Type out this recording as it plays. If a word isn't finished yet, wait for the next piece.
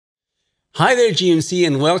Hi there, GMC,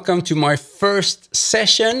 and welcome to my first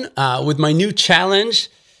session with my new challenge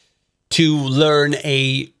to learn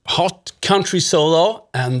a hot country solo,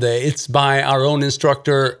 and it's by our own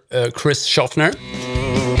instructor, Chris Schaffner.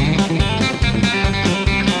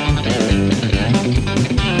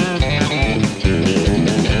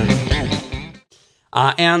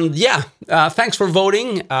 Thanks for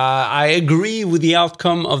voting. I agree with the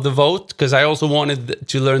outcome of the vote because I also wanted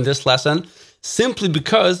to learn this lesson. Simply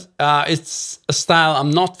because it's a style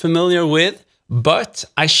I'm not familiar with, but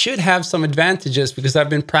I should have some advantages because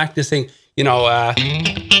I've been practicing,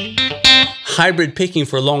 hybrid picking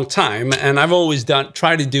for a long time, and I've always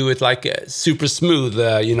tried to do it like super smooth,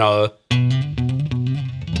 ow.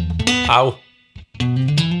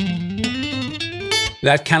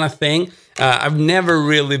 That kind of thing. I've never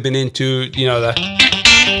really been into,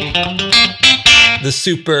 the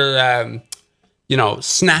super...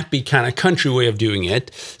 snappy kind of country way of doing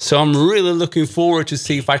it. So I'm really looking forward to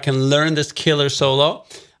see if I can learn this killer solo.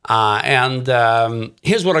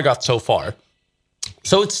 Here's what I got so far.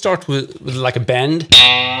 So it starts with like a bend.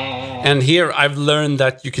 And here I've learned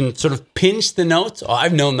that you can sort of pinch the notes. Oh,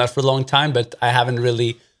 I've known that for a long time, but I haven't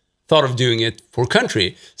really thought of doing it for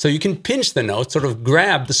country. So you can pinch the note, sort of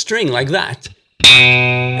grab the string like that.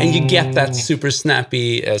 And you get that super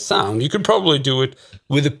snappy sound. You could probably do it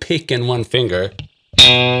with a pick and one finger.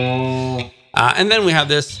 And then we have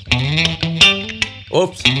this.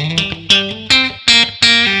 Oops.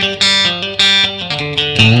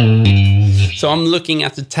 So I'm looking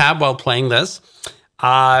at the tab while playing this.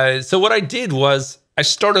 So what I did was I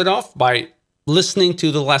started off by listening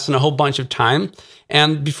to the lesson a whole bunch of time.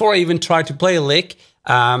 And before I even tried to play a lick,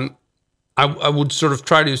 I would sort of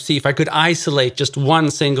try to see if I could isolate just one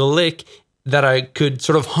single lick that I could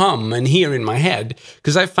sort of hum and hear in my head.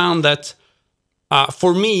 Because I found that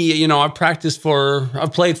for me, I've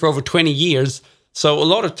played for over 20 years. So a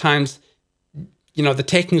lot of times, the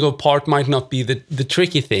technical part might not be the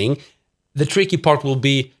tricky thing. The tricky part will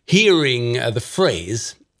be hearing the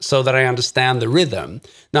phrase so that I understand the rhythm.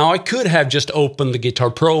 Now, I could have just opened the Guitar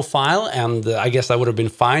Pro file, and I guess that would have been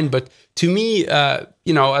fine. But to me,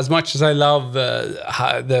 as much as I love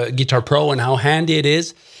the Guitar Pro and how handy it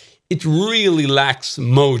is, it really lacks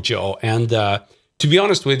mojo. And to be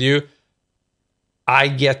honest with you, I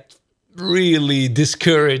get really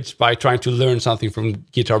discouraged by trying to learn something from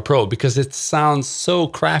Guitar Pro because it sounds so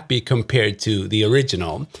crappy compared to the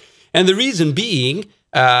original. And the reason being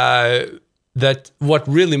that what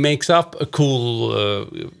really makes up a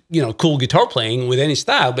cool, cool guitar playing with any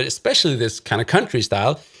style, but especially this kind of country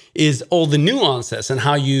style, is all the nuances and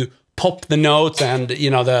how you pop the notes and,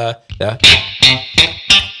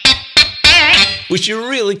 which you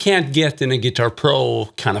really can't get in a Guitar Pro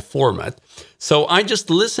kind of format. So I just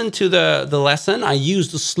listened to the lesson. I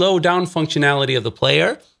used the slow down functionality of the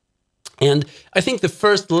player. And I think the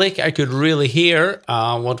first lick I could really hear,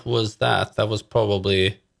 what was that? That was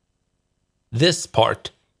probably this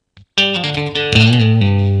part. So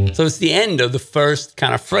it's the end of the first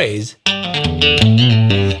kind of phrase.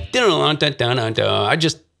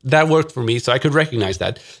 That worked for me, so I could recognize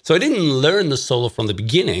that. So I didn't learn the solo from the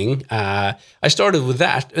beginning. I started with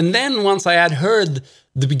that. And then once I had heard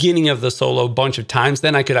the beginning of the solo a bunch of times,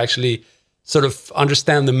 then I could actually sort of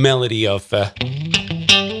understand the melody of...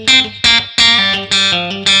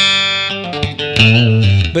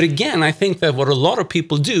 But again, I think that what a lot of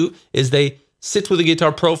people do is they sit with a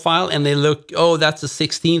Guitar profile and they look, oh, that's a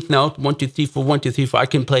 16th note, 1, 2, 3, 4, 1, 2, 3, 4, I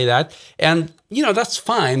can play that. And, that's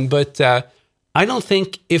fine, but I don't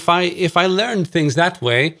think if I learned things that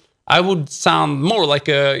way, I would sound more like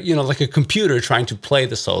a computer trying to play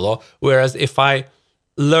the solo. Whereas if I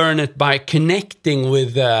learn it by connecting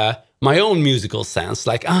with my own musical sense,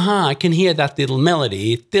 like, I can hear that little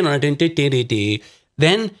melody, then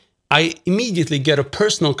I immediately get a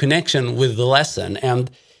personal connection with the lesson. And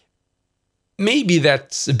maybe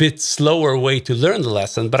that's a bit slower way to learn the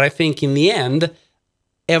lesson, but I think in the end,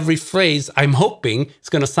 every phrase I'm hoping is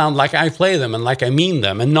going to sound like I play them and like I mean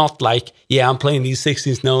them, and not like, yeah, I'm playing these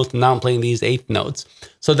 16th notes and now I'm playing these 8th notes.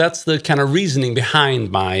 So that's the kind of reasoning behind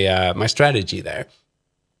my my strategy there.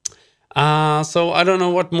 So I don't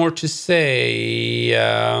know what more to say.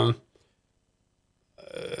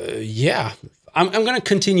 Yeah, I'm going to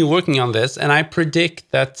continue working on this, and I predict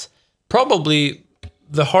that probably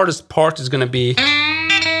the hardest part is going to be,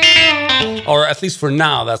 or at least for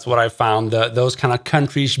now, that's what I found, those kind of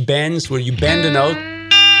country-ish bends where you bend a note.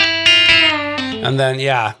 And then,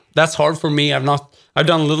 yeah, that's hard for me. I've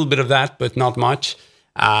done a little bit of that, but not much.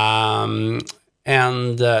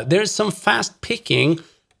 There's some fast picking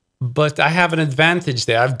but I have an advantage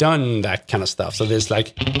there. I've done that kind of stuff. So there's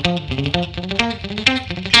like,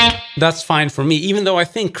 that's fine for me, even though I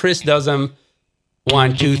think Chris does them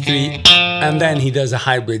 1, 2, 3, and then he does a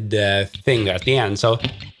hybrid thing at the end. So,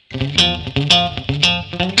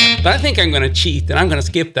 but I think I'm going to cheat and I'm going to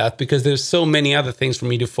skip that because there's so many other things for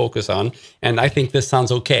me to focus on. And I think this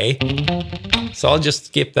sounds okay. So I'll just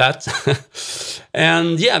skip that.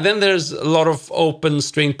 And yeah, then there's a lot of open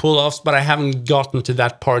string pull-offs, but I haven't gotten to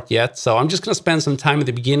that part yet. So I'm just going to spend some time at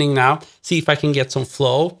the beginning now, see if I can get some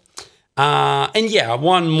flow. And yeah,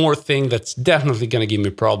 one more thing that's definitely going to give me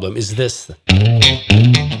a problem is this.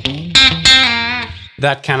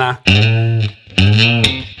 That kind of...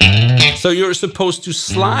 So you're supposed to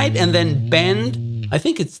slide and then bend. I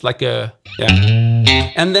think it's like a... Yeah.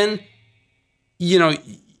 And then, you know,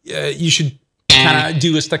 you should kind of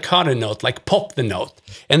do a staccato note, like pop the note.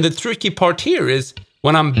 And the tricky part here is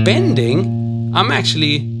when I'm bending, I'm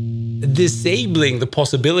actually disabling the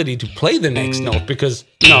possibility to play the next note because,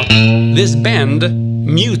 you know, this bend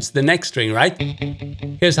mutes the next string, right?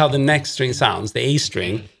 Here's how the next string sounds, the A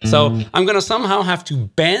string. So I'm gonna somehow have to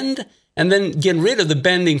bend and then get rid of the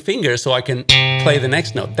bending finger so I can play the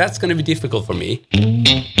next note. That's gonna be difficult for me.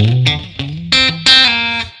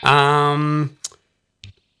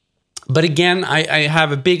 But again, I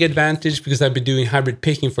have a big advantage because I've been doing hybrid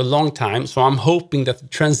picking for a long time. So I'm hoping that the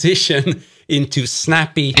transition into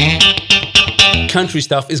snappy country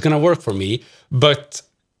stuff is going to work for me. But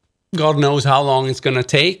God knows how long it's going to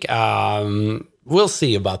take. We'll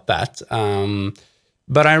see about that.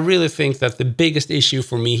 But I really think that the biggest issue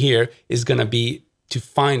for me here is going to be to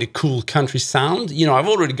find a cool country sound. You know, I've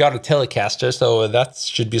already got a Telecaster, so that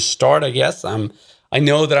should be a start, I guess. I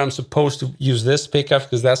know that I'm supposed to use this pickup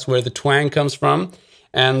because that's where the twang comes from.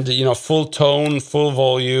 And, you know, full tone, full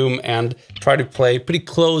volume, and try to play pretty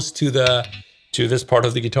close to this part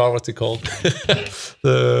of the guitar. What's it called? I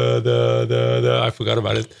forgot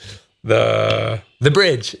about it. The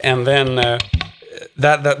bridge. And then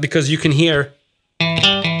that because you can hear.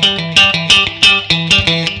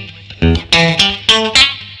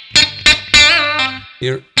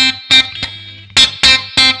 Here.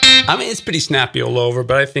 I mean, it's pretty snappy all over,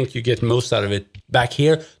 but I think you get most out of it back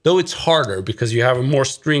here. Though it's harder because you have a more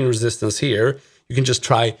string resistance here. You can just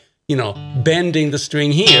try, you know, bending the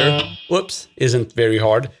string here. Whoops, isn't very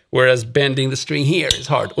hard. Whereas bending the string here is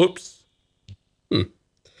hard. Whoops.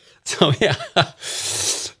 So yeah,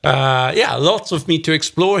 yeah, lots of me to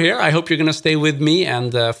explore here. I hope you're going to stay with me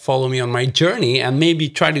and follow me on my journey and maybe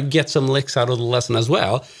try to get some licks out of the lesson as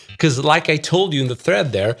well. Because like I told you in the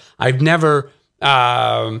thread there, I've never...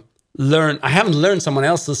 I haven't learned someone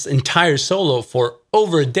else's entire solo for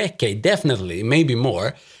over a decade, definitely, maybe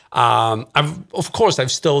more. Of course,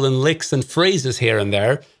 I've stolen licks and phrases here and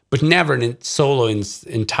there, but never in solo in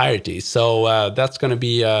entirety. So that's going to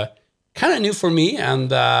be kind of new for me,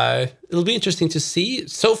 and it'll be interesting to see.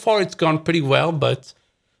 So far, it's gone pretty well, but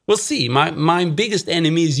we'll see. My biggest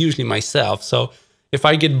enemy is usually myself. So if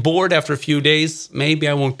I get bored after a few days, maybe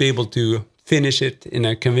I won't be able to finish it in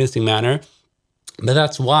a convincing manner. But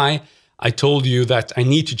that's why I told you that I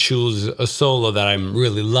need to choose a solo that I'm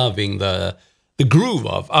really loving the groove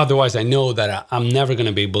of. Otherwise, I know that I'm never going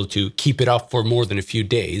to be able to keep it up for more than a few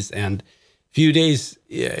days. And a few days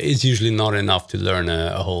is usually not enough to learn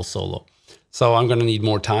a whole solo. So I'm going to need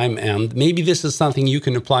more time. And maybe this is something you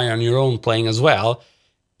can apply on your own playing as well.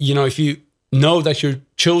 You know, if you know that you're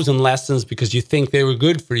chosen lessons because you think they were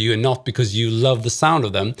good for you and not because you love the sound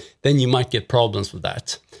of them, then you might get problems with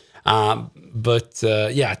that. But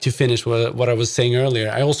yeah, to finish what I was saying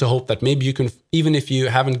earlier, I also hope that maybe you can, even if you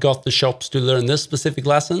haven't got the shops to learn this specific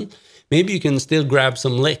lesson, maybe you can still grab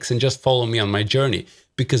some licks and just follow me on my journey,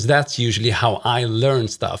 because that's usually how I learn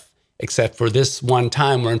stuff, except for this one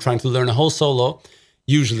time where I'm trying to learn a whole solo.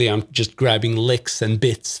 Usually I'm just grabbing licks and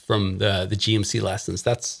bits from the GMC lessons.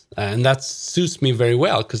 And that suits me very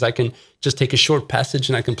well, because I can just take a short passage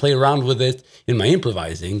and I can play around with it in my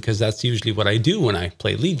improvising, because that's usually what I do when I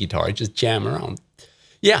play lead guitar. I just jam around.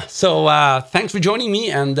 Yeah, so thanks for joining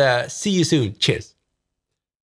me, and see you soon. Cheers.